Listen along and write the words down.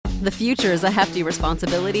The future is a hefty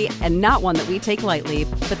responsibility and not one that we take lightly,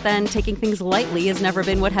 but then taking things lightly has never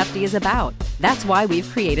been what Hefty is about. That's why we've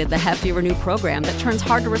created the Hefty Renew program that turns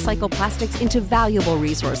hard-to-recycle plastics into valuable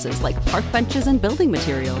resources like park benches and building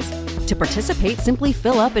materials. To participate, simply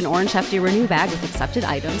fill up an orange Hefty Renew bag with accepted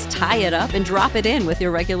items, tie it up, and drop it in with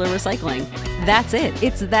your regular recycling. That's it.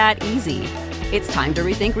 It's that easy. It's time to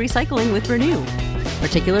rethink recycling with Renew.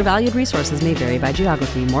 Particular valued resources may vary by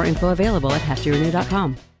geography. More info available at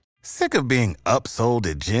heftyrenew.com. Sick of being upsold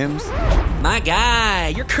at gyms? My guy,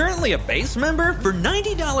 you're currently a base member? For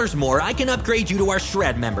 $90 more, I can upgrade you to our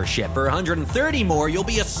Shred membership. For $130 more, you'll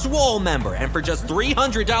be a Swole member. And for just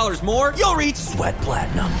 $300 more, you'll reach Sweat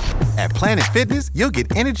Platinum. At Planet Fitness, you'll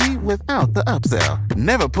get energy without the upsell.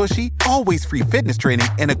 Never pushy, always free fitness training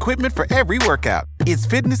and equipment for every workout. It's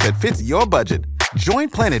fitness that fits your budget. Join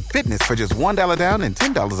Planet Fitness for just $1 down and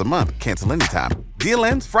 $10 a month. Cancel anytime. Deal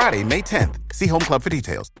ends Friday, May 10th. See Home Club for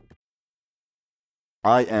details.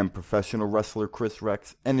 I am professional wrestler Chris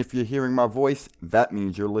Rex, and if you're hearing my voice, that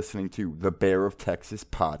means you're listening to the Bear of Texas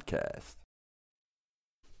podcast.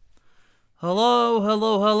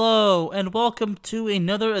 Hello, and welcome to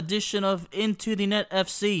another edition of Into the Net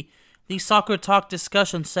FC, the soccer talk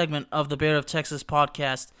discussion segment of the Bear of Texas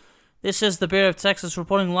podcast. This is the Bear of Texas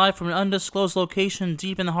reporting live from an undisclosed location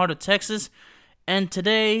deep in the heart of Texas, and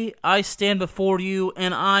today I stand before you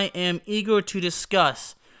and I am eager to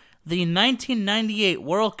discuss the 1998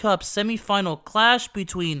 World Cup semifinal clash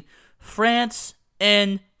between France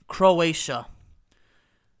and Croatia.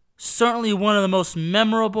 Certainly one of the most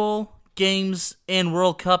memorable games in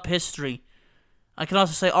World Cup history. I can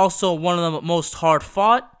also say also one of the most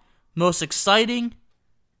hard-fought, most exciting,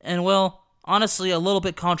 and well, honestly a little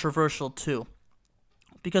bit controversial too,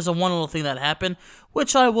 because of one little thing that happened,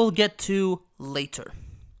 which I will get to later.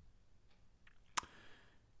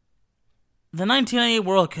 The 1998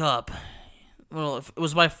 World Cup, well, it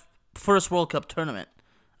was my first World Cup tournament,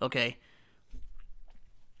 okay?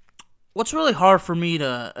 What's really hard for me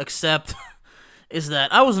to accept is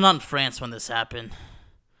that I was not in France when this happened.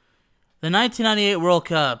 The 1998 World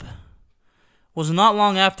Cup was not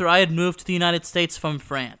long after I had moved to the United States from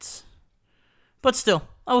France. But still,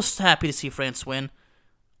 I was happy to see France win.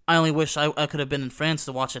 I only wish I could have been in France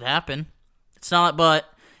to watch it happen. It's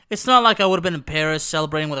not like I would have been in Paris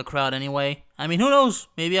celebrating with a crowd anyway. I mean, who knows?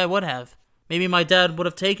 Maybe I would have. Maybe my dad would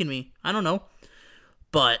have taken me. I don't know.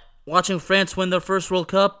 But watching France win their first World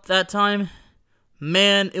Cup that time,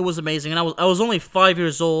 man, it was amazing. And I was only 5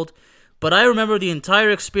 years old, but I remember the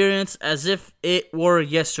entire experience as if it were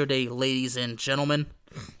yesterday, ladies and gentlemen.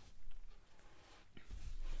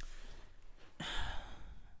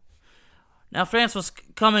 Now, France was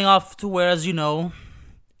coming off to where, as you know,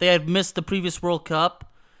 they had missed the previous World Cup,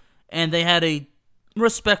 and they had a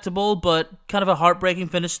respectable but kind of a heartbreaking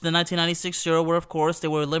finish to the 1996 Euro, where, of course, they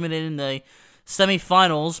were eliminated in the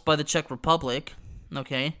semifinals by the Czech Republic,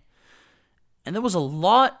 okay? And there was a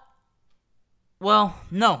lot... Well,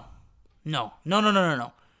 no.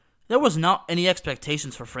 There was not any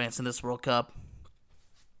expectations for France in this World Cup.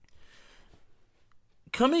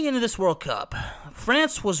 Coming into this World Cup,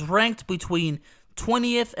 France was ranked between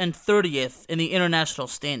 20th and 30th in the international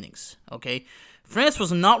standings, okay? France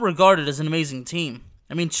was not regarded as an amazing team.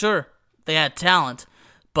 I mean, sure, they had talent,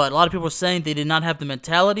 but a lot of people were saying they did not have the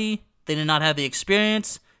mentality, they did not have the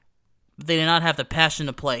experience, they did not have the passion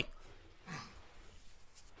to play.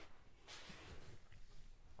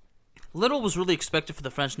 Little was really expected for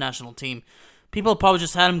the French national team. People probably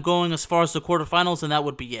just had them going as far as the quarterfinals, and that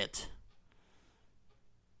would be it.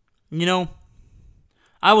 You know,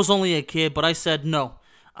 I was only a kid, but I said no.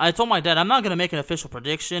 I told my dad, I'm not going to make an official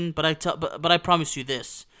prediction, but I promise you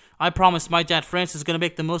this. I promise my dad, France is going to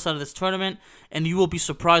make the most out of this tournament, and you will be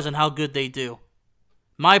surprised on how good they do.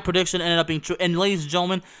 My prediction ended up being true. And ladies and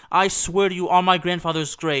gentlemen, I swear to you on my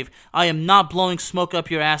grandfather's grave, I am not blowing smoke up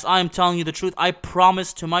your ass. I am telling you the truth. I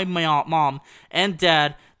promised to my mom and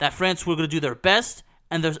dad that France were going to do their best,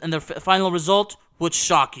 and their final result would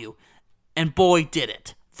shock you. And boy, did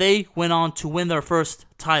it. They went on to win their first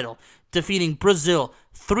title, defeating Brazil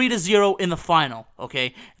 3-0 in the final,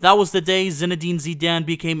 okay? That was the day Zinedine Zidane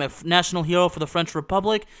became a national hero for the French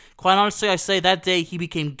Republic. Quite honestly, I say that day he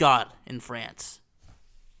became God in France.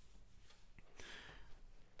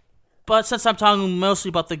 But since I'm talking mostly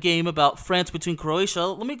about the game, about France between Croatia,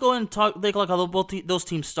 let me go and take like how both those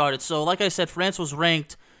teams started. So, like I said, France was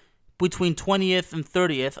ranked between 20th and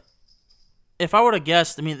 30th. If I were to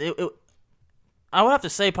guess, I mean, I would have to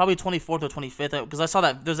say probably 24th or 25th, because I saw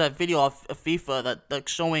that there's that video of FIFA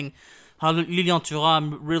that's showing how Lilian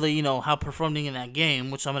Thuram really, how performing in that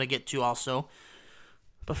game, which I'm going to get to also.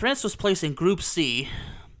 But France was placed in Group C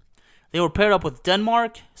They were paired up with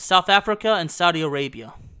Denmark, South Africa, and Saudi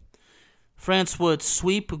Arabia. France would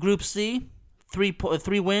sweep Group C,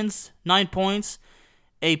 3 wins, 9 points,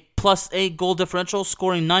 a +8 goal differential,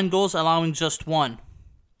 scoring 9 goals, allowing just 1.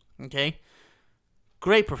 Okay?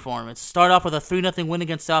 Great performance. Start off with a 3-0 win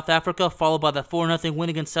against South Africa, followed by the 4-0 win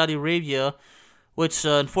against Saudi Arabia, which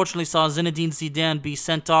unfortunately saw Zinedine Zidane be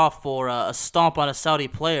sent off for a stomp on a Saudi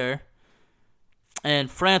player. And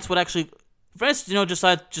France would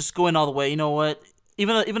decided to just go in all the way. You know what?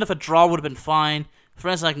 Even if a draw would have been fine,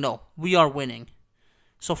 France no, we are winning.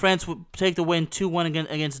 So France would take the win 2-1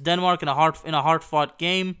 against Denmark in a hard-fought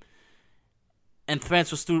game, and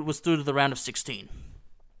France was through to the round of 16.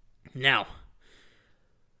 Now,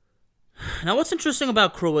 what's interesting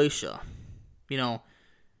about Croatia, now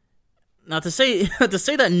to say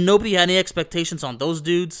that nobody had any expectations on those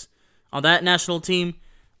dudes, on that national team,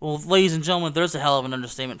 well, ladies and gentlemen, there's a hell of an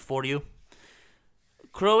understatement for you.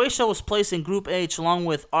 Croatia was placed in Group H along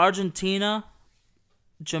with Argentina,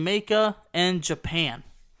 Jamaica, and Japan.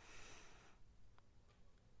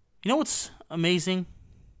 You know what's amazing?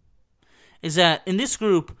 Is that in this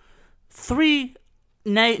group, 3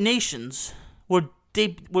 nations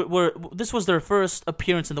this was their first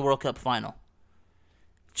appearance in the World Cup final.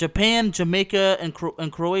 Japan, Jamaica,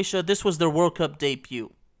 and Croatia, this was their World Cup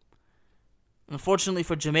debut. Unfortunately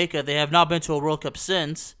for Jamaica, they have not been to a World Cup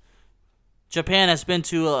since. Japan has been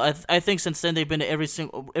to, I think since then they've been to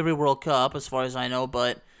every World Cup, as far as I know,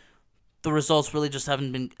 but the results really just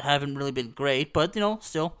haven't really been great. But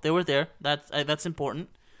still they were there. That's important.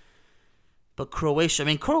 But Croatia,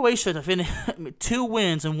 to finish 2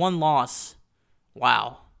 wins and 1 loss.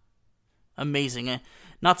 Wow, amazing.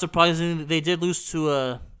 Not surprisingly, they did lose to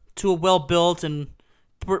a well-built and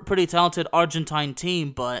pretty talented Argentine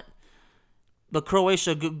team, but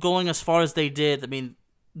Croatia going as far as they did,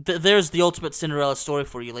 there's the ultimate Cinderella story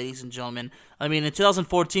for you, ladies and gentlemen. In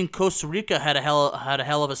 2014, Costa Rica had a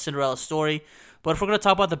hell of a Cinderella story, but if we're going to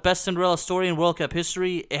talk about the best Cinderella story in World Cup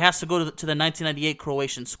history, it has to go to the 1998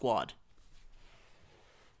 Croatian squad.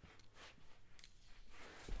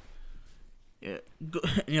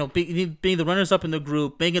 Being the runners-up in the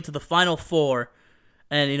group, making it to the Final Four,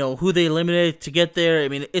 and who they eliminated to get there.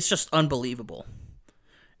 It's just unbelievable,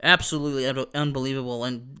 absolutely unbelievable.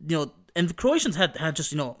 And and the Croatians had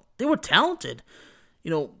just they were talented.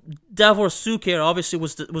 Davor Suker obviously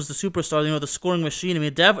was the superstar. The scoring machine.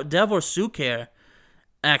 Davor Suker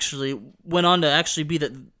actually went on to actually be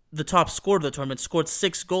the top scorer of the tournament. Scored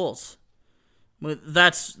 6 goals.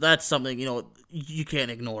 That's something you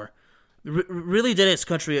can't ignore. Really did his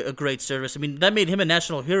country a great service. That made him a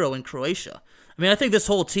national hero in Croatia. I think this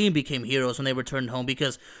whole team became heroes when they returned home,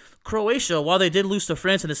 because Croatia, while they did lose to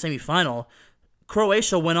France in the semifinal,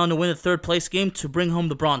 Croatia went on to win the 3rd place game to bring home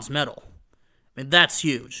the bronze medal. That's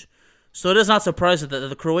huge. So it is not surprising that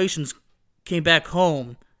the Croatians came back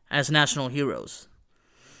home as national heroes.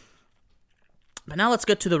 But now let's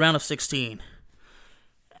get to the round of 16.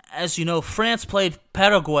 As you know, France played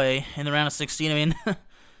Paraguay in the round of 16.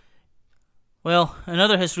 Well,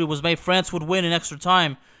 another history was made. France would win in extra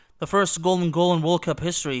time. The first golden goal in World Cup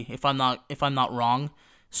history, if I'm not wrong,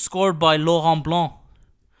 scored by Laurent Blanc.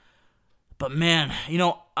 But man,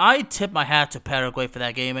 I tip my hat to Paraguay for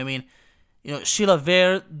that game.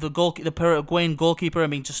 Chilavert, the Paraguayan goalkeeper,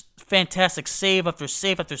 just fantastic save after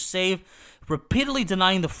save after save, repeatedly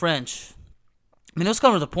denying the French. It was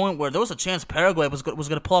coming to the point where there was a chance Paraguay was going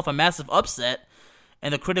to pull off a massive upset,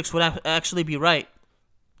 and the critics would actually be right.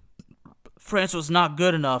 France was not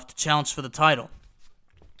good enough to challenge for the title.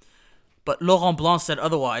 But Laurent Blanc said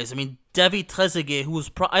otherwise. David Trezeguet, who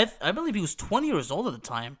was, I believe he was 20 years old at the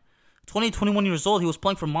time. 21 years old. He was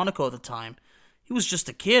playing for Monaco at the time. He was just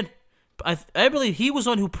a kid. I believe he was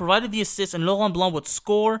the one who provided the assist, and Laurent Blanc would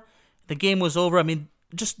score. The game was over.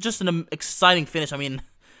 Just an exciting finish.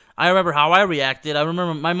 I remember how I reacted. I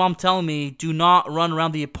remember my mom telling me, do not run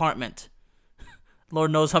around the apartment.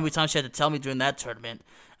 Lord knows how many times she had to tell me during that tournament.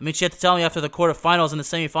 She had to tell me after the quarterfinals and the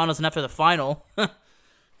semifinals and after the final.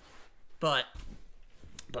 But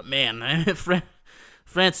man,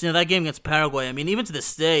 France, that game against Paraguay, even to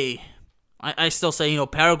this day, I still say,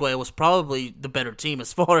 Paraguay was probably the better team at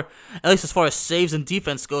least as far as saves and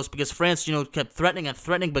defense goes, because France, kept threatening and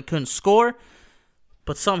threatening but couldn't score.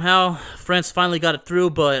 But somehow, France finally got it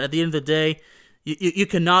through, but at the end of the day, you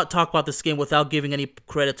cannot talk about this game without giving any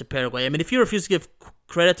credit to Paraguay. If you refuse to give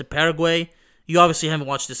credit to Paraguay, you obviously haven't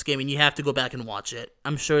watched this game, and you have to go back and watch it.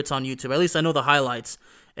 I'm sure it's on YouTube. At least I know the highlights.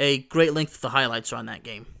 A great link to the highlights are on that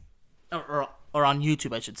game. Or on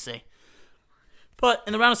YouTube, I should say. But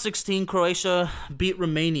in the round of 16, Croatia beat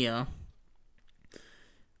Romania.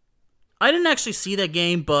 I didn't actually see that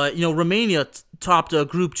game, but Romania topped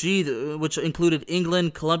Group G, which included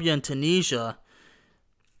England, Colombia, and Tunisia.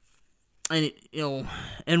 And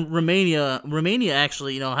and Romania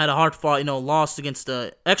actually had a hard fought loss against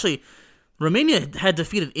actually Romania had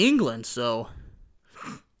defeated England, so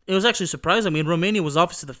it was actually surprising. I mean, Romania was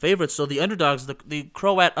obviously the favorite, so the underdogs, the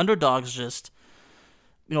Croat underdogs, just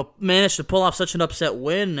managed to pull off such an upset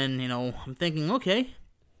win. And I'm thinking, okay,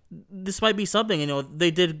 this might be something.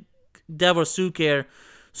 They did. Davor Suker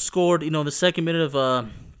scored the second minute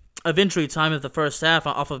of injury time of the first half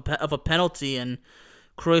off of a penalty, and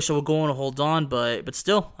Croatia will go on to hold on, but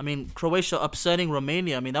still, I mean, Croatia upsetting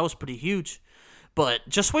Romania, I mean, that was pretty huge. But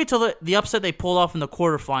just wait till the upset they pulled off in the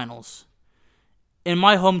quarterfinals. In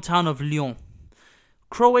my hometown of Lyon.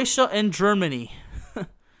 Croatia and Germany.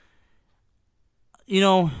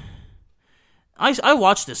 I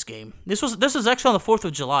watched this game. This is actually on the 4th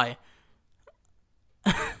of July.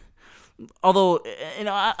 Although,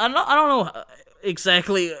 I don't know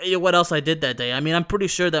exactly what else I did that day. I mean, I'm pretty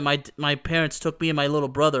sure that my parents took me and my little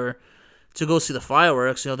brother to go see the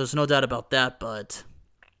fireworks. There's no doubt about that, but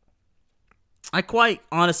I quite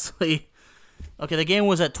honestly... Okay, the game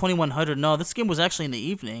was at 2100. No, this game was actually in the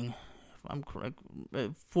evening. If I'm correct.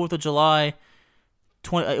 4th of July,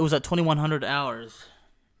 it was at 2100 hours.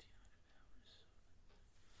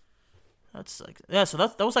 That's like... Yeah, so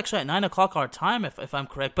that was actually at 9 o'clock our time, if I'm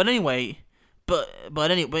correct. But anyway...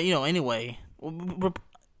 Anyway,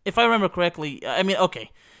 if I remember correctly, I mean,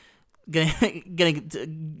 okay, getting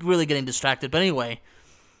distracted. But anyway,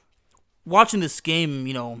 watching this game,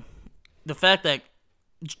 the fact that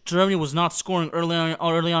Germany was not scoring early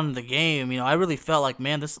on in the game, I really felt like,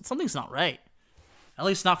 man, something's not right. At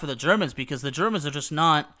least not for the Germans, because the Germans are just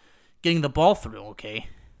not getting the ball through. Okay,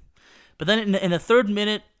 but then in the 3rd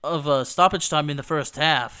minute of stoppage time in the first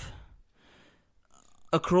half.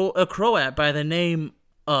 A Croat by the name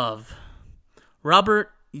of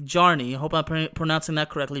Robert Jarni, I hope I'm pronouncing that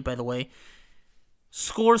correctly, by the way,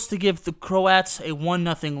 scores to give the Croats a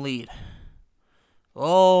 1-0 lead.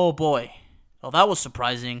 Oh boy. Well, that was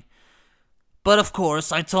surprising. But of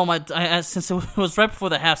course, I told since it was right before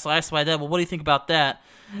the half, so I asked my dad, well, what do you think about that?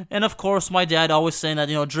 And of course, my dad always saying that,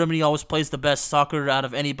 Germany always plays the best soccer out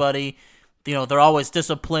of anybody. They're always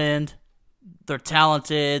disciplined. They're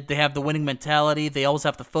talented. They have the winning mentality. They always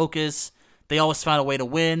have to focus. They always find a way to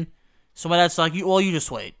win. So my dad's like, you just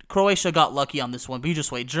wait. Croatia got lucky on this one, but you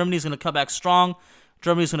just wait. Germany's going to come back strong.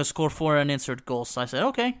 Germany's going to score 4 unanswered goals. So I said,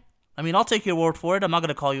 okay. I mean, I'll take your word for it. I'm not going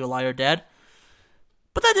to call you a liar, Dad.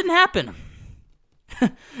 But that didn't happen.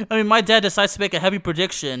 I mean, my dad decides to make a heavy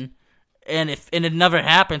prediction, and it never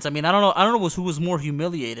happens. I mean, I don't know who was more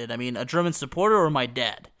humiliated. I mean, a German supporter or my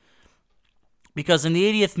dad. Because in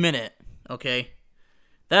the 80th minute, okay,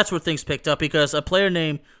 that's where things picked up, because a player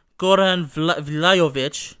named Goran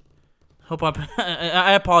Vlajovic,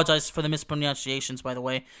 I apologize for the mispronunciations, by the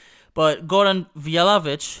way, but Goran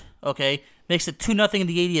Vlajovic, okay, makes it 2-0 in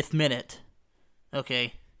the 80th minute,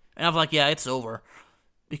 okay, and I'm like, yeah, it's over,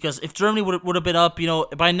 because if Germany would have been up,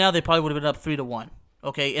 by now they probably would have been up 3-1,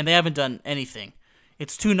 okay, and they haven't done anything.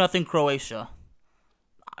 It's 2-0 Croatia.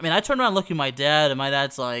 I mean, I turned around looking at my dad, and my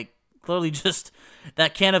dad's like, clearly just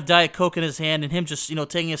that can of Diet Coke in his hand, and him just,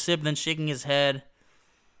 taking a sip and then shaking his head.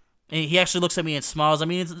 And he actually looks at me and smiles. I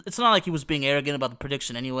mean, it's not like he was being arrogant about the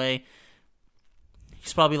prediction anyway.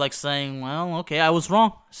 He's probably like saying, well, okay, I was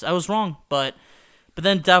wrong. But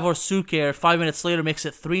then Davor Suker, 5 minutes later, makes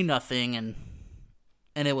it 3-0,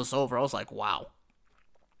 and it was over. I was like, wow.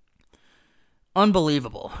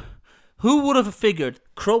 Unbelievable. Who would have figured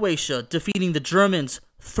Croatia defeating the Germans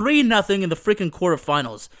 3-0 in the freaking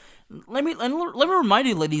quarterfinals? Let me remind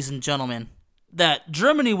you, ladies and gentlemen, that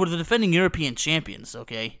Germany were the defending European champions,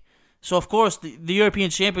 okay? So, of course, the European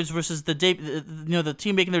champions versus the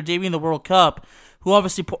team making their debut in the World Cup, who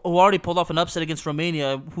already pulled off an upset against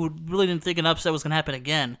Romania, who really didn't think an upset was going to happen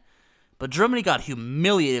again. But Germany got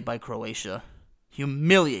humiliated by Croatia.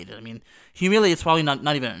 Humiliated. I mean, humiliated is probably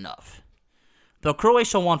not even enough. But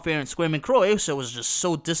Croatia won fair and square. I mean, Croatia was just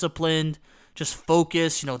so disciplined, just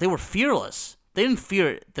focused. They were fearless. They didn't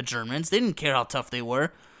fear the Germans. They didn't care how tough they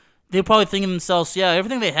were. They were probably thinking to themselves, yeah,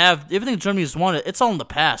 everything they have, everything Germany has won, it's all in the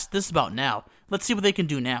past. This is about now. Let's see what they can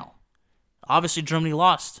do now. Obviously, Germany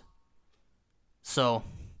lost. So,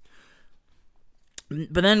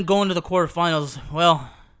 but then going to the quarterfinals,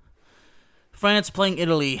 well, France playing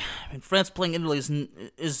Italy. I mean, France playing Italy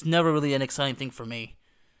is never really an exciting thing for me,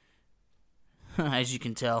 as you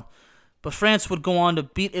can tell. But France would go on to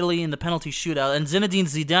beat Italy in the penalty shootout, and Zinedine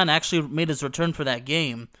Zidane actually made his return for that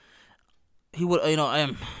game. He would,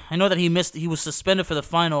 I know that he was suspended for the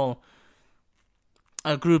final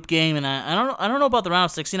a group game, and I don't know about the round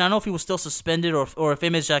of 16. I don't know if he was still suspended or if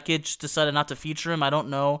Aimé Jacquet just decided not to feature him. I don't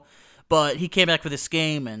know, but he came back for this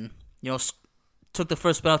game and took the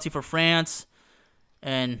first penalty for France,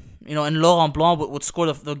 and and Laurent Blanc would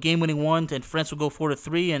score the game-winning one, and France would go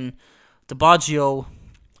 4-3, and Di Baggio,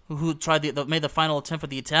 who made the final attempt for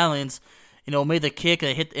the Italians, made the kick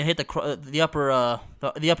and hit the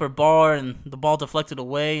upper bar, and the ball deflected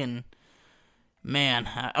away, and man,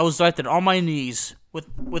 I was right there on my knees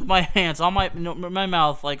with my hands on my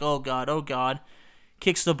mouth, like, oh God.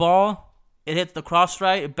 Kicks the ball, it hit the cross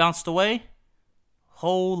right, it bounced away.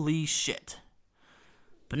 Holy shit.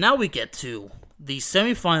 But now we get to the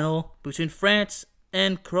semifinal between France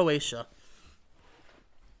and Croatia.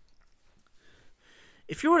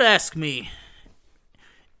 If you were to ask me,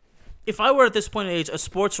 if I were at this point in age a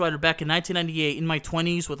sports writer back in 1998 in my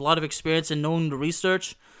 20s with a lot of experience and knowing the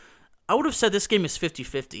research, I would have said this game is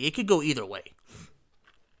 50-50. It could go either way.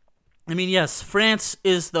 I mean, yes, France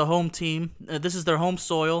is the home team. This is their home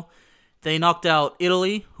soil. They knocked out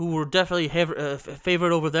Italy, who were definitely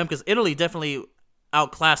favored over them, because Italy definitely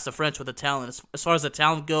outclassed the French with the talent. As far as the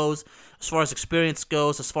talent goes, as far as experience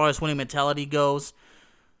goes, as far as winning mentality goes.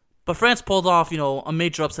 But France pulled off, a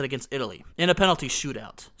major upset against Italy in a penalty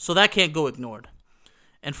shootout. So that can't go ignored.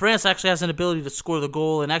 And France actually has an ability to score the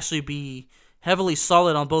goal and actually be heavily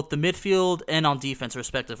solid on both the midfield and on defense,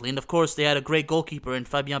 respectively. And of course, they had a great goalkeeper in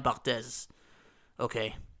Fabien Barthez.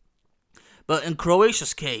 Okay. But in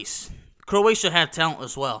Croatia's case, Croatia had talent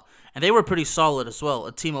as well. And they were pretty solid as well,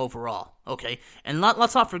 a team overall. Okay. And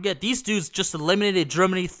let's not forget, these dudes just eliminated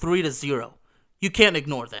Germany 3-0. You can't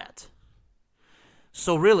ignore that.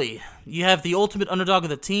 So really, you have the ultimate underdog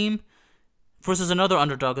of the team versus another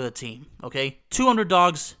underdog of the team. Okay. 2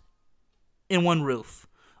 underdogs in one roof.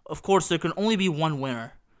 Of course, there can only be one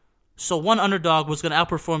winner. So one underdog was going to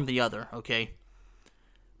outperform the other, okay?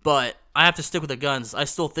 But I have to stick with the guns. I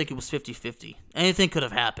still think it was 50-50. Anything could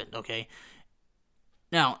have happened, okay?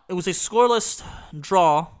 Now, it was a scoreless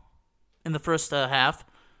draw in the first half,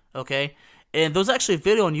 okay? And there was actually a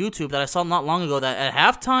video on YouTube that I saw not long ago that at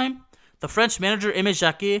halftime, the French manager, Aimé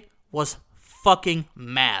Jacquet, was fucking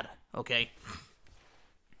mad, okay?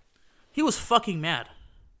 He was fucking mad.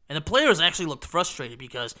 And the players actually looked frustrated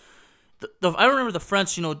because I remember the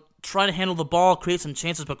French, trying to handle the ball, create some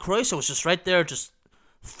chances, but Croatia was just right there, just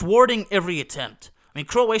thwarting every attempt. I mean,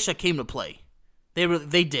 Croatia came to play.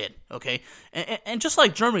 They did, okay? And just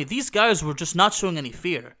like Germany, these guys were just not showing any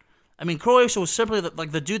fear. I mean, Croatia was simply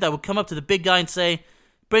like the dude that would come up to the big guy and say,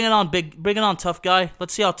 bring it on, tough guy.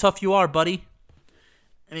 Let's see how tough you are, buddy.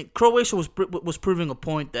 I mean, Croatia was proving a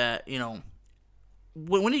point that,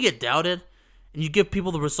 when you get doubted, and you give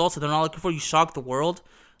people the results that they're not looking for, you shock the world,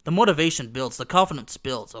 the motivation builds, the confidence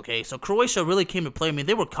builds, okay? So Croatia really came to play. I mean,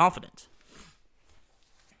 they were confident.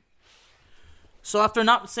 So after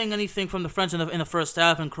not saying anything from the French in the first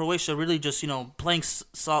half, and Croatia really just, playing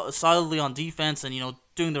solidly on defense and,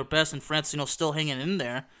 doing their best, and France, still hanging in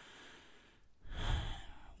there,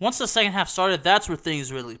 once the second half started, that's where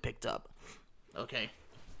things really picked up, okay?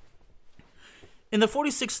 In the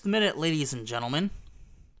 46th minute, ladies and gentlemen,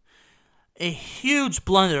 a huge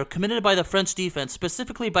blunder committed by the French defense,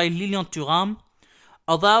 specifically by Lilian Thuram,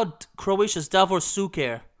 allowed Croatia's Davor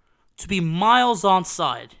Suker to be miles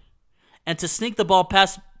onside, and to sneak the ball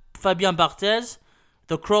past Fabien Barthez,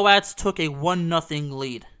 the Croats took a 1-0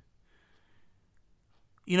 lead.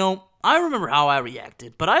 I remember how I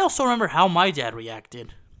reacted, but I also remember how my dad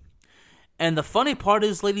reacted. And the funny part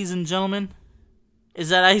is, ladies and gentlemen, is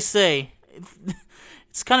that I say,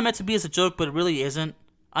 it's kind of meant to be as a joke, but it really isn't.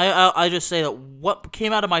 I just say that what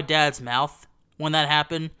came out of my dad's mouth when that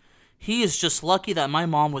happened, he is just lucky that my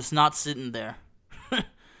mom was not sitting there.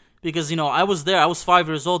 Because, I was there. I was 5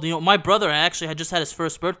 years old. My brother actually had just had his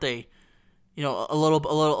first birthday, a little,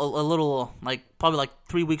 probably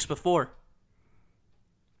 3 weeks before.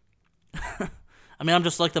 I mean, I'm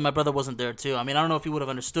just lucky that my brother wasn't there, too. I mean, I don't know if he would have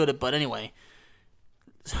understood it, but anyway.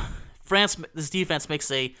 This defense makes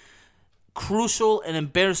a crucial and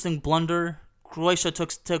embarrassing blunder. Croatia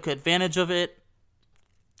took advantage of it.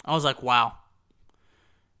 I was like, wow.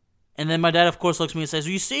 And then my dad, of course, looks at me and says,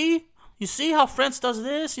 You see how France does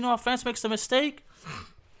this? How France makes a mistake?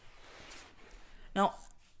 Now,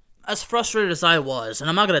 as frustrated as I was, and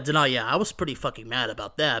I'm not going to deny, I was pretty fucking mad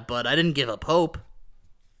about that, but I didn't give up hope.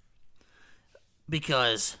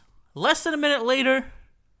 Because less than a minute later,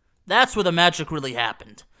 that's where the magic really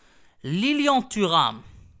happened. Lilian Thuram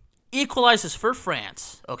equalizes for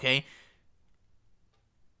France, okay?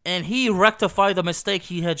 And he rectified the mistake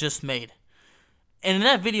he had just made. And in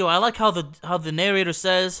that video, I like how the narrator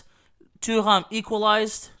says, Thuram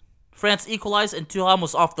equalized France equalized, and Thuram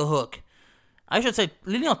was off the hook. I should say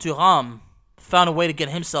Lilian Thuram found a way to get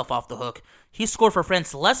himself off the hook. He scored for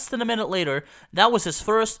France less than a minute later. That was his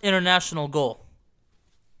first international goal.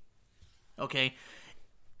 Okay.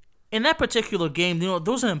 In that particular game, there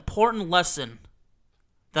was an important lesson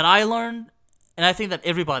that I learned, and I think that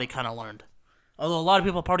everybody kind of learned. Although a lot of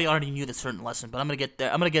people probably already knew this certain lesson, but I'm going to get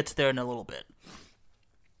there. I'm going to get to there in a little bit.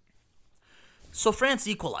 So France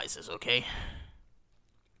equalizes, okay?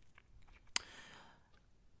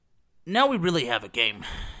 Now we really have a game.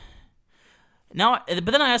 But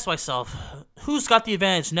then I asked myself, who's got the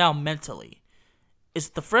advantage now mentally? Is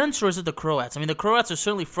it the French or is it the Croats? I mean, the Croats are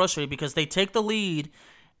certainly frustrated because they take the lead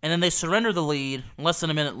and then they surrender the lead less than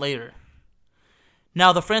a minute later.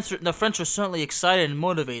 Now, the French are certainly excited and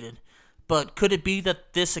motivated, but could it be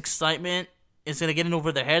that this excitement is going to get in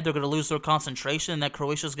over their head? They're going to lose their concentration and that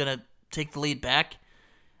Croatia is going to take the lead back?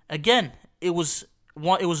 Again, it was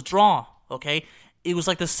draw, okay? It was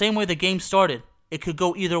like the same way the game started. It could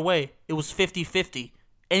go either way. It was 50-50.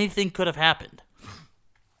 Anything could have happened.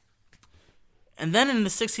 And then in the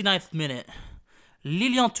 69th minute,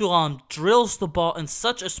 Lilian Thuram drills the ball in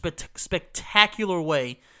such a spectacular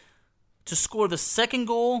way to score the second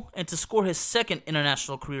goal and to score his second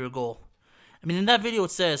international career goal. I mean, in that video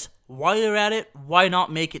it says, while you're at it, why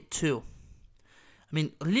not make it two? I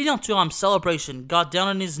mean, Lilian Thuram's celebration got down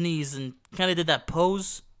on his knees and kind of did that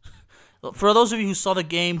pose. For those of you who saw the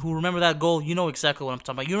game, who remember that goal, you know exactly what I'm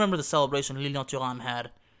talking about. You remember the celebration Lilian Thuram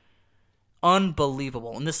had.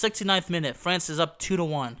 Unbelievable. In the 69th minute, France is up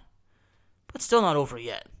 2-1. But still not over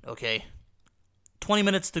yet, okay? 20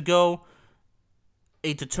 minutes to go.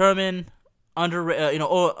 A determined,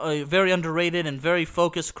 a very underrated and very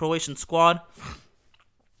focused Croatian squad.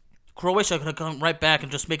 Croatia could come right back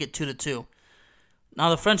and just make it 2-2. Now,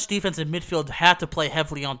 the French defense and midfield had to play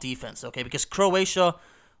heavily on defense, okay? Because Croatia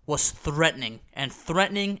was threatening and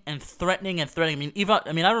threatening and threatening and threatening.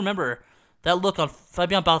 I remember that look on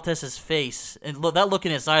Fabien Barthès' face, and that look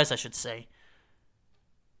in his eyes, I should say.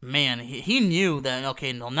 Man, he knew that,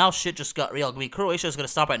 okay, now shit just got real. I mean, Croatia is going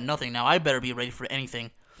to stop at nothing now. I better be ready for anything.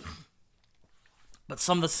 But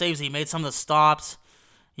some of the saves he made, some of the stops,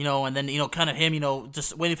 and then, kind of him,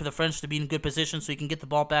 just waiting for the French to be in good position so he can get the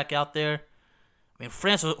ball back out there. I mean,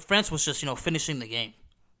 France was just, finishing the game.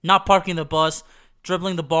 Not parking the bus,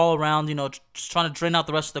 dribbling the ball around, just trying to drain out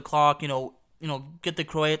the rest of the clock, get the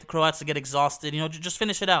Croats to get exhausted, just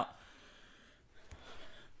finish it out.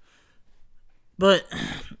 But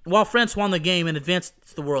while France won the game and advanced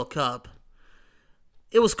to the World Cup,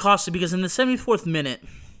 it was costly because in the 74th minute,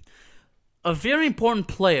 a very important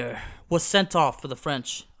player was sent off for the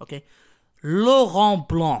French, okay? Laurent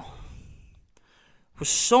Blanc was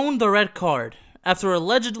shown the red card after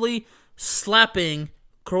allegedly slapping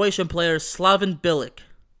Croatian player Slaven Bilic.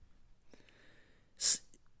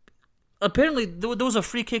 Apparently, there was a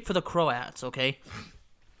free kick for the Croats, okay?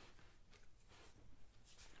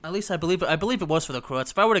 At least I believe it was for the Croats.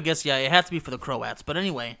 If I were to guess, yeah, it had to be for the Croats. But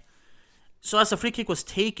anyway, so as the free kick was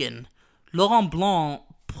taken, Laurent Blanc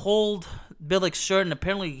pulled Bilic's shirt and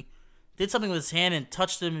apparently did something with his hand and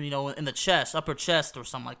touched him, in the chest, upper chest or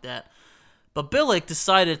something like that. But Bilic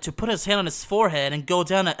decided to put his hand on his forehead and go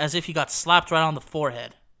down as if he got slapped right on the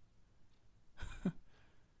forehead.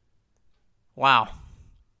 Wow.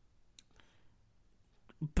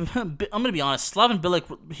 I'm gonna be honest. Slaven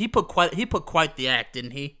Bilic, he put quite the act,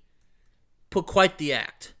 didn't he? Put quite the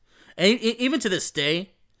act, and even to this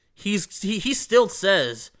day, he still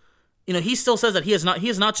says, that he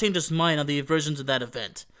has not changed his mind on the versions of that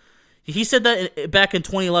event. He said that back in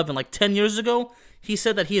 2011, like 10 years ago. He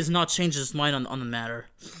said that he has not changed his mind on the matter.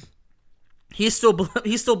 He still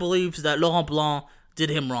believes that Laurent Blanc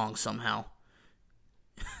did him wrong somehow.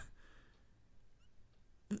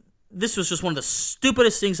 This was just one of the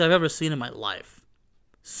stupidest things I've ever seen in my life.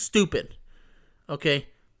 Stupid. Okay?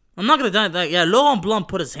 I'm not going to deny that. Yeah, Laurent Blanc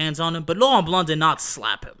put his hands on him, but Laurent Blanc did not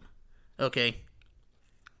slap him. Okay?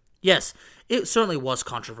 Yes, it certainly was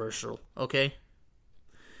controversial. Okay?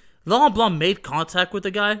 Laurent Blanc made contact with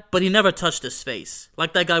the guy, but he never touched his face.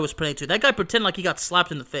 Like that guy was pretending to. That guy pretended like he got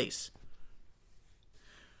slapped in the face.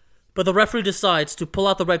 But the referee decides to pull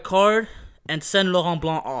out the red card and send Laurent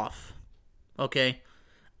Blanc off. Okay?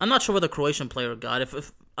 I'm not sure what the Croatian player got.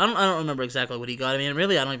 If I don't remember exactly what he got. I mean,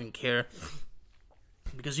 really, I don't even care,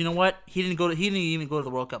 because you know what? He didn't even go to the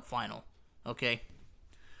World Cup final. Okay.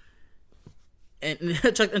 And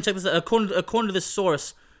check this out. According to this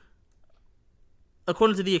source,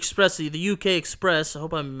 according to the Express, the UK Express. I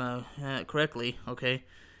hope I'm correctly. Okay.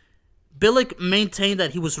 Bilic maintained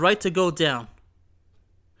that he was right to go down.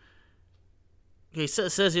 Okay,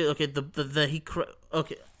 says here. Okay,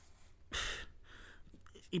 okay.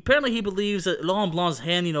 apparently he believes that Laurent Blanc's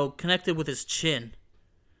hand, connected with his chin.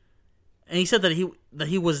 And he said that he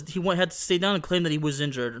had to stay down and claim that he was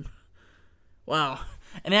injured. Wow.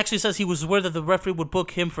 And he actually says he was aware that the referee would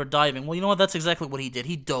book him for diving. Well, you know what? That's exactly what he did.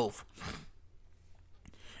 He dove.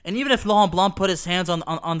 And even if Laurent Blanc put his hands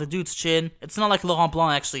on the dude's chin, it's not like Laurent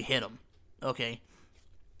Blanc actually hit him. Okay?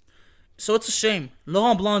 So it's a shame.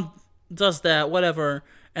 Laurent Blanc does that, whatever,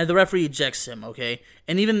 and the referee ejects him, okay?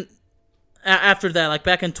 And even after that, like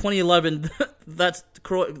back in 2011, that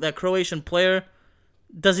Croatian player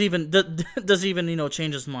doesn't even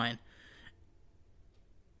change his mind.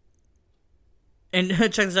 And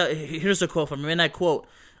check this out. Here's a quote from him, and I quote,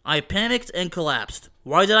 "I panicked and collapsed.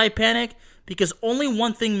 Why did I panic? Because only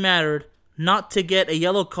one thing mattered, not to get a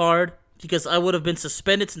yellow card, because I would have been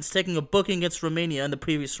suspended since taking a booking against Romania in the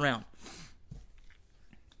previous round."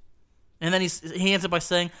 And then he ends up by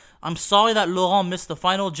saying, "I'm sorry that Laurent missed the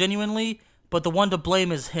final, genuinely, but the one to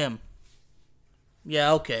blame is him."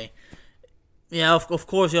 Yeah, okay. Yeah, of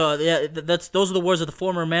course, yeah. Those are the words of the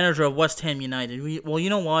former manager of West Ham United. Well, you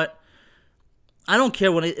know what? I don't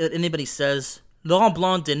care what anybody says. Laurent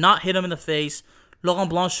Blanc did not hit him in the face. Laurent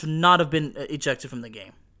Blanc should not have been ejected from the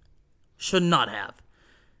game. Should not have.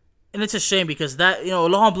 And it's a shame because that,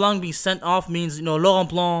 Laurent Blanc being sent off means, Laurent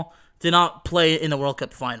Blanc did not play in the World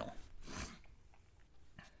Cup final.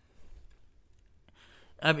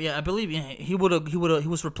 I believe he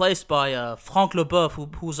was replaced by Franck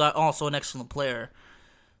Leboeuf, who's also an excellent player.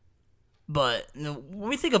 But when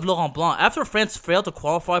we think of Laurent Blanc, after France failed to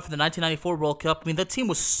qualify for the 1994 World Cup, that team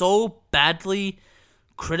was so badly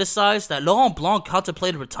criticized that Laurent Blanc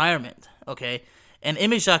contemplated retirement. Okay, and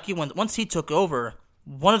Aimé Jacquet, once he took over,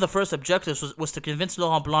 one of the first objectives was to convince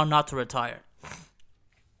Laurent Blanc not to retire.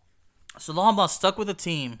 So Laurent Blanc stuck with the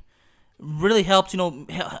team. Really helped,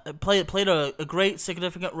 played a great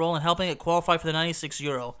significant role in helping it qualify for the 96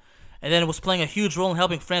 Euro. And then it was playing a huge role in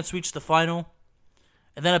helping France reach the final.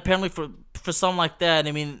 And then apparently for something like that,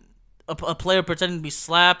 a player pretending to be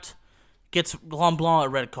slapped gets Laurent Blanc a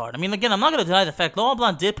red card. Again, I'm not going to deny the fact Laurent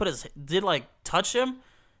Blanc did touch him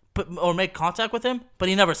or make contact with him, but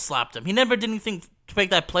he never slapped him. He never did anything to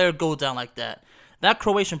make that player go down like that. That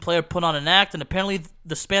Croatian player put on an act, and apparently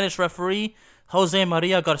the Spanish referee, Jose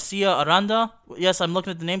Maria Garcia Aranda. Yes, I'm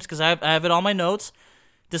looking at the names because I have it on my notes.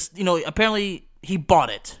 This, apparently he bought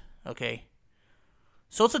it. Okay,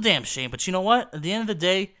 so it's a damn shame. But you know what? At the end of the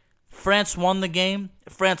day, France won the game.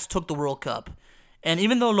 France took the World Cup, and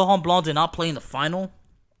even though Laurent Blanc did not play in the final,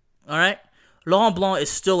 all right, Laurent Blanc is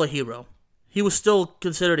still a hero. He was still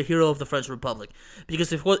considered a hero of the French Republic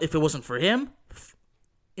because if it wasn't for him,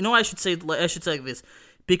 I should say like this.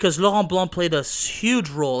 Because Laurent Blanc played a huge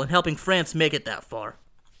role in helping France make it that far.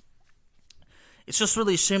 It's just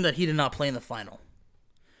really a shame that he did not play in the final.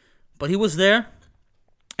 But he was there,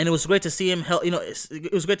 and it was great to see him.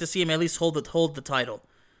 It was great to see him at least hold the title.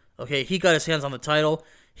 Okay, he got his hands on the title.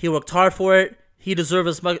 He worked hard for it. He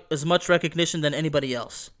deserves as much recognition than anybody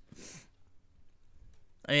else.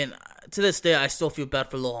 To this day, I still feel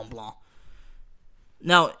bad for Laurent Blanc.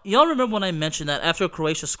 Now, y'all remember when I mentioned that after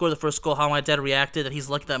Croatia scored the first goal, how my dad reacted, that he's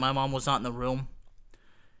lucky that my mom was not in the room?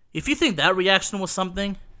 If you think that reaction was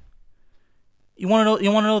something, you want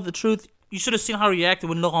to know the truth? You should have seen how he reacted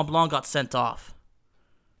when Laurent Blanc got sent off.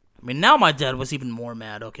 Now my dad was even more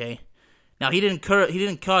mad, okay? Now, he didn't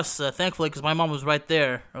cuss, thankfully, because my mom was right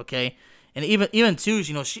there, okay? And even too,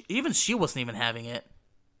 she wasn't even having it.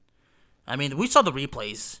 We saw the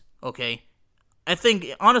replays, okay? I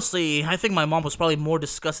think my mom was probably more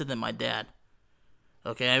disgusted than my dad.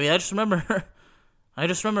 Okay, I just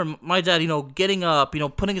remember my dad, getting up,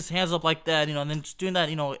 putting his hands up like that, and then just doing that,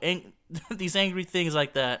 these angry things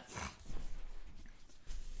like that.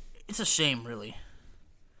 It's a shame, really.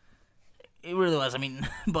 It really was.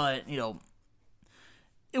 But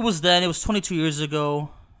it was then. It was 22 years ago,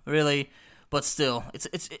 really. But still,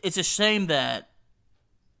 it's a shame that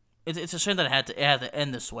it's a shame that it had to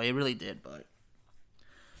end this way. It really did,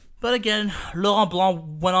 But again, Laurent Blanc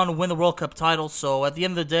went on to win the World Cup title, so at the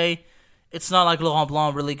end of the day, it's not like Laurent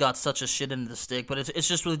Blanc really got such a shit into the stick, but it's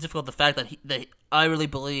just really difficult, the fact that I really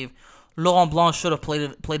believe Laurent Blanc should have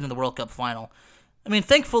played in the World Cup final.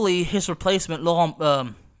 Thankfully, his replacement,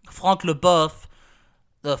 Franck Leboeuf,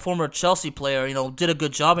 the former Chelsea player, did a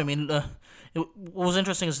good job. What was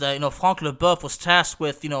interesting is that, Franck Leboeuf was tasked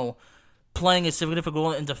with, playing a significant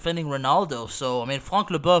role in defending Ronaldo, so, Franck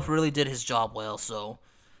Leboeuf really did his job well, So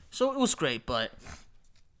it was great, but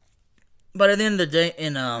at the end of the day,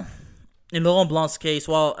 in Laurent Blanc's case,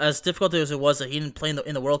 while as difficult as it was that he didn't play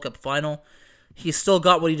in the World Cup final, he still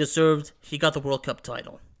got what he deserved. He got the World Cup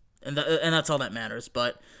title, and that's all that matters.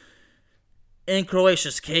 But in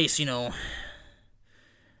Croatia's case,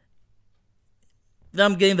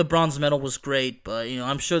 them getting the bronze medal was great, but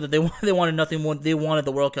I'm sure that they wanted nothing more. They wanted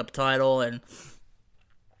the World Cup title, and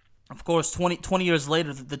of course, 20 years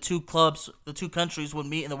later, the two countries would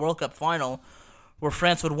meet in the World Cup final, where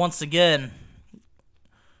France would once again,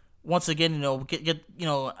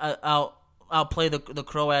 outplay the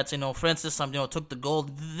Croats. France this time, took the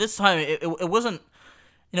gold. This time, it wasn't.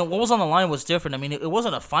 What was on the line was different. I mean, it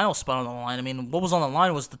wasn't a final spot on the line. I mean, what was on the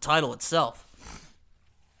line was the title itself.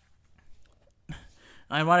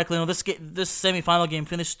 Ironically, this semifinal game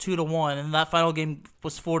finished 2-1, and that final game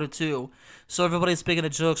was 4-2. So everybody's making a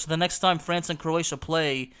joke. So the next time France and Croatia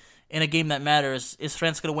play in a game that matters, is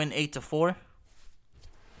France going to win 8-4?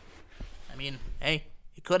 I mean, hey,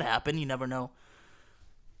 it could happen. You never know.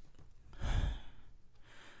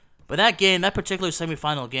 But that particular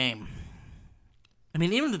semifinal game, I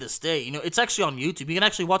mean, even to this day, it's actually on YouTube. You can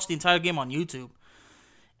actually watch the entire game on YouTube.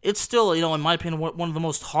 It's still, in my opinion, one of the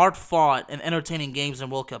most hard-fought and entertaining games in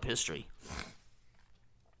World Cup history.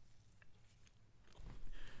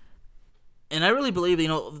 And I really believe,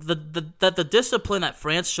 that the discipline that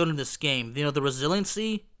France showed in this game, the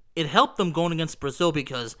resiliency, it helped them going against Brazil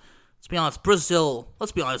because, let's be honest, Brazil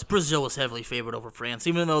was heavily favored over France,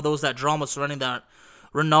 even though there was that drama surrounding that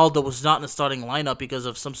Ronaldo was not in the starting lineup because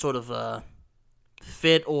of some sort of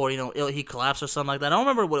fit or, he collapsed or something like that. I don't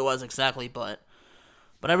remember what it was exactly, but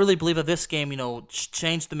I really believe that this game,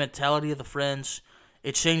 changed the mentality of the French.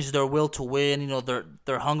 It changed their will to win,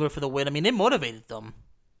 their hunger for the win. I mean, it motivated them,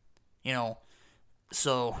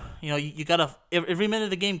 So, you gotta, every minute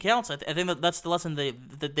of the game counts. I think that's the lesson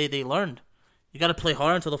they learned. You gotta play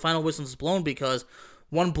hard until the final whistle is blown because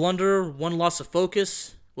one blunder, one loss of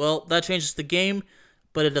focus, well, that changes the game,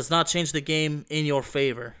 but it does not change the game in your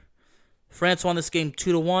favor. France won this game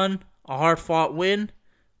 2-1, a hard-fought win.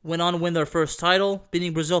 Went on to win their first title,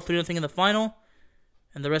 beating Brazil 3-0 in the final,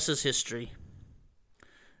 and the rest is history.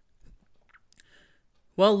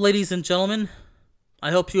 Well, ladies and gentlemen, I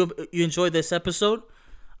hope you enjoyed this episode.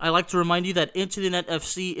 I'd like to remind you that Into the Net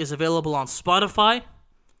FC is available on Spotify,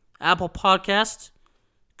 Apple Podcast,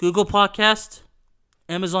 Google Podcast,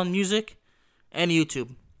 Amazon Music, and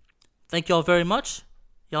YouTube. Thank you all very much.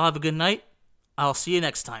 Y'all have a good night. I'll see you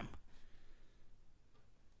next time.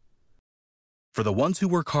 For the ones who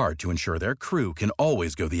work hard to ensure their crew can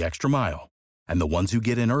always go the extra mile, and the ones who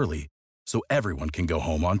get in early so everyone can go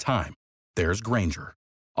home on time, there's Grainger,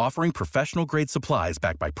 offering professional-grade supplies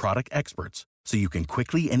backed by product experts so you can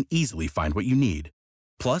quickly and easily find what you need.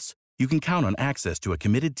 Plus, you can count on access to a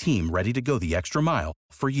committed team ready to go the extra mile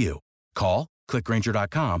for you. Call, click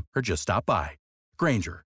Grainger.com, or just stop by.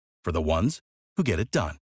 Grainger, for the ones who get it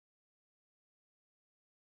done.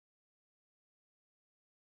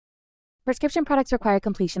 Prescription products require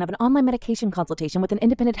completion of an online medication consultation with an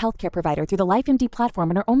independent healthcare provider through the LifeMD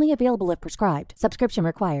platform and are only available if prescribed. Subscription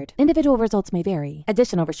required. Individual results may vary.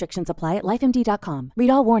 Additional restrictions apply at lifemd.com.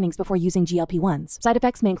 Read all warnings before using GLP-1s. Side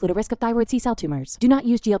effects may include a risk of thyroid C-cell tumors. Do not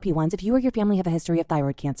use GLP-1s if you or your family have a history of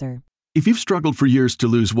thyroid cancer. If you've struggled for years to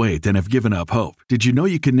lose weight and have given up hope, did you know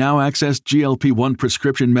you can now access GLP-1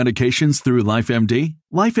 prescription medications through LifeMD?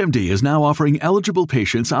 LifeMD is now offering eligible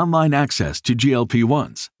patients online access to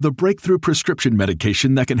GLP-1s, the breakthrough prescription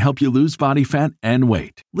medication that can help you lose body fat and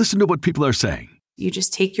weight. Listen to what people are saying. You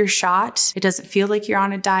just take your shot. It doesn't feel like you're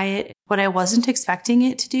on a diet. What I wasn't expecting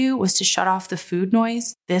it to do was to shut off the food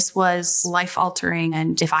noise. This was life-altering,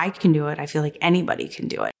 and if I can do it, I feel like anybody can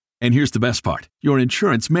do it. And here's the best part. Your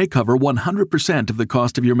insurance may cover 100% of the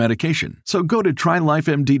cost of your medication. So go to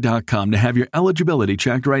TryLifeMD.com to have your eligibility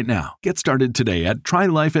checked right now. Get started today at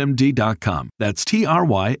TryLifeMD.com. That's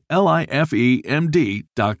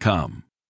TryLifeMD.com.